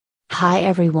Hi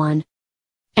everyone.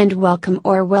 And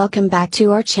welcome back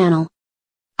to our channel.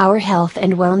 Our health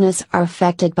and wellness are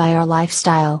affected by our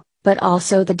lifestyle, but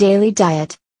also the daily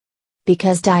diet.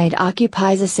 Because diet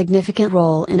occupies a significant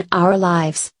role in our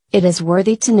lives, it is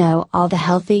worthy to know all the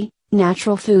healthy,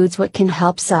 natural foods what can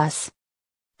help us.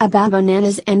 About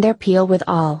bananas and their peel. With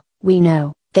all, we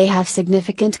know, they have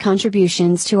significant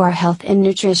contributions to our health and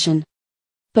nutrition.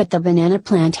 But the banana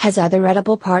plant has other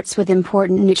edible parts with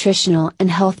important nutritional and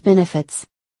health benefits.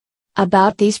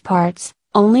 About these parts,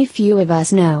 only few of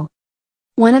us know.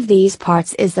 One of these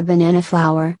parts is the banana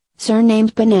flower,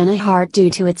 surnamed banana heart due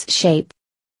to its shape.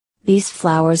 These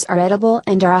flowers are edible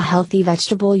and are a healthy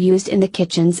vegetable used in the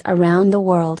kitchens around the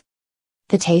world.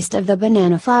 The taste of the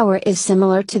banana flower is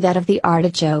similar to that of the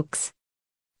artichokes.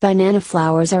 Banana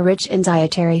flowers are rich in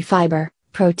dietary fiber,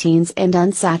 proteins and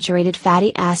unsaturated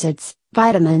fatty acids,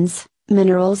 vitamins,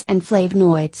 minerals and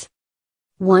flavonoids.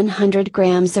 100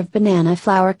 grams of banana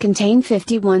flour contain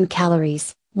 51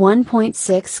 calories,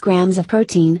 1.6 grams of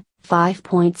protein,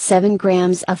 5.7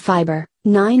 grams of fiber,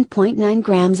 9.9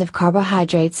 grams of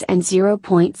carbohydrates and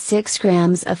 0.6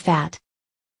 grams of fat.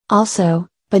 Also,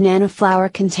 banana flour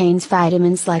contains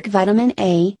vitamins like vitamin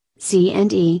A, C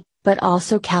and E, but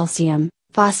also calcium,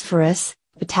 phosphorus,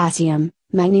 potassium,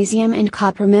 magnesium and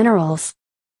copper minerals.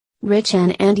 Rich in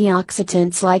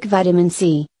antioxidants like vitamin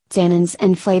C, tannins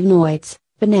and flavonoids,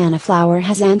 banana flour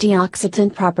has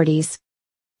antioxidant properties.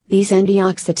 These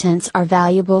antioxidants are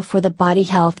valuable for the body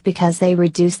health because they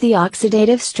reduce the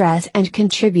oxidative stress and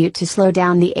contribute to slow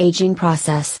down the aging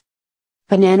process.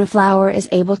 Banana flour is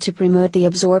able to promote the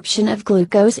absorption of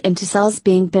glucose into cells,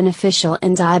 being beneficial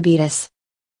in diabetes.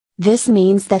 This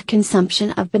means that consumption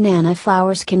of banana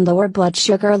flours can lower blood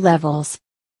sugar levels.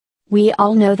 We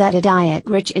all know that a diet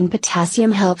rich in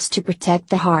potassium helps to protect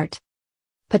the heart.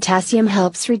 Potassium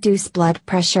helps reduce blood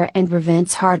pressure and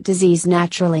prevents heart disease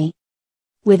naturally.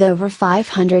 With over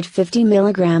 550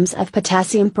 milligrams of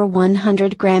potassium per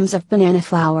 100 grams of banana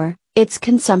flour, its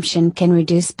consumption can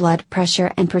reduce blood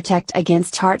pressure and protect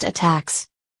against heart attacks.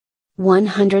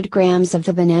 100 grams of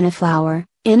the banana flour,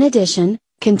 in addition,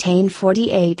 contain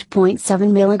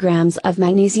 48.7 milligrams of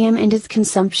magnesium, and its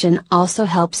consumption also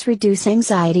helps reduce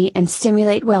anxiety and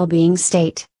stimulate well-being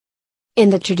state. In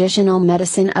the traditional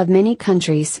medicine of many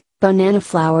countries, banana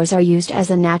flowers are used as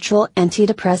a natural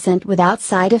antidepressant without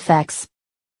side effects.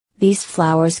 These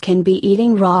flowers can be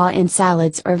eaten raw in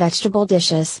salads or vegetable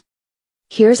dishes.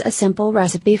 Here's a simple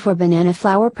recipe for banana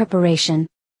flour preparation.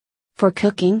 For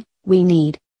cooking, we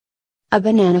need a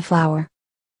banana flour,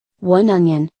 1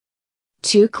 onion,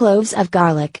 2 cloves of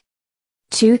garlic,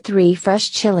 2-3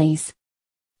 fresh chilies,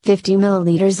 50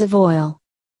 milliliters of oil,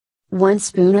 1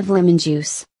 spoon of lemon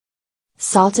juice,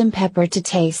 salt and pepper to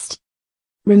taste.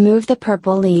 Remove the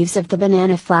purple leaves of the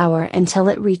banana flower until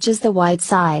it reaches the white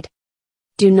side.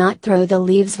 Do not throw the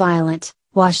leaves violent,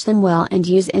 wash them well and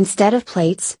use instead of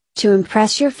plates, to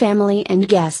impress your family and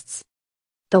guests.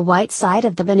 The white side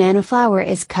of the banana flower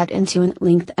is cut into an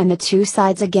length and the two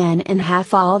sides again in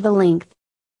half all the length.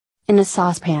 In a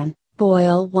saucepan,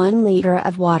 boil 1 liter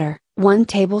of water, 1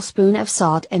 tablespoon of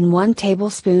salt and 1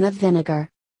 tablespoon of vinegar.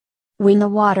 When the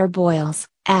water boils,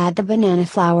 add the banana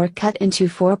flour cut into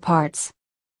 4 parts.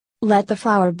 Let the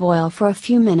flour boil for a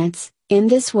few minutes, in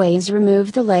this way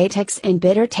remove the latex and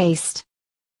bitter taste.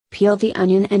 Peel the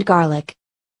onion and garlic.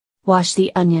 Wash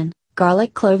the onion,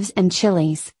 garlic cloves and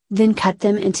chilies, then cut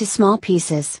them into small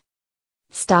pieces.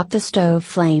 Stop the stove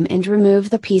flame and remove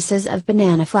the pieces of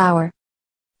banana flour.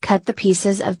 Cut the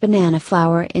pieces of banana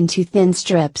flour into thin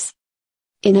strips.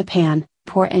 In a pan,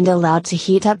 pour and allow to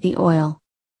heat up the oil.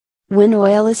 When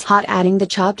oil is hot, adding the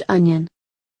chopped onion.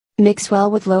 Mix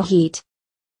well with low heat.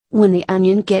 When the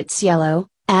onion gets yellow,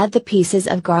 add the pieces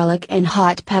of garlic and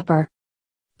hot pepper.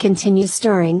 Continue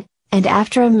stirring, and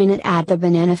after a minute add the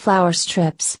banana flour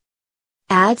strips.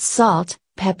 Add salt,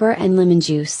 pepper and lemon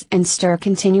juice and stir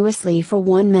continuously for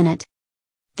 1 minute.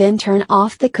 Then turn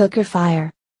off the cooker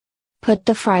fire. Put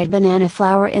the fried banana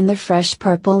flour in the fresh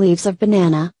purple leaves of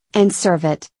banana, and serve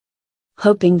it.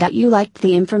 Hoping that you liked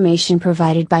the information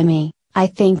provided by me, I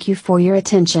thank you for your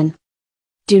attention.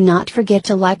 Do not forget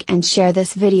to like and share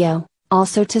this video,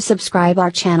 also to subscribe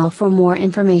our channel for more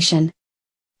information.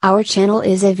 Our channel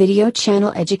is a video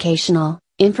channel. Educational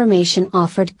information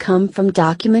offered come from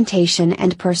documentation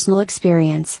and personal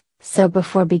experience, so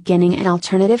before beginning an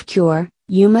alternative cure,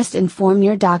 you must inform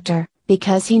your doctor,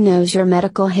 because he knows your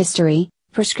medical history,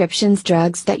 prescriptions,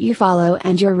 drugs that you follow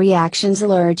and your reactions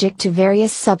allergic to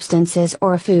various substances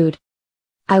or food.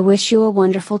 I wish you a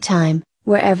wonderful time,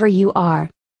 wherever you are.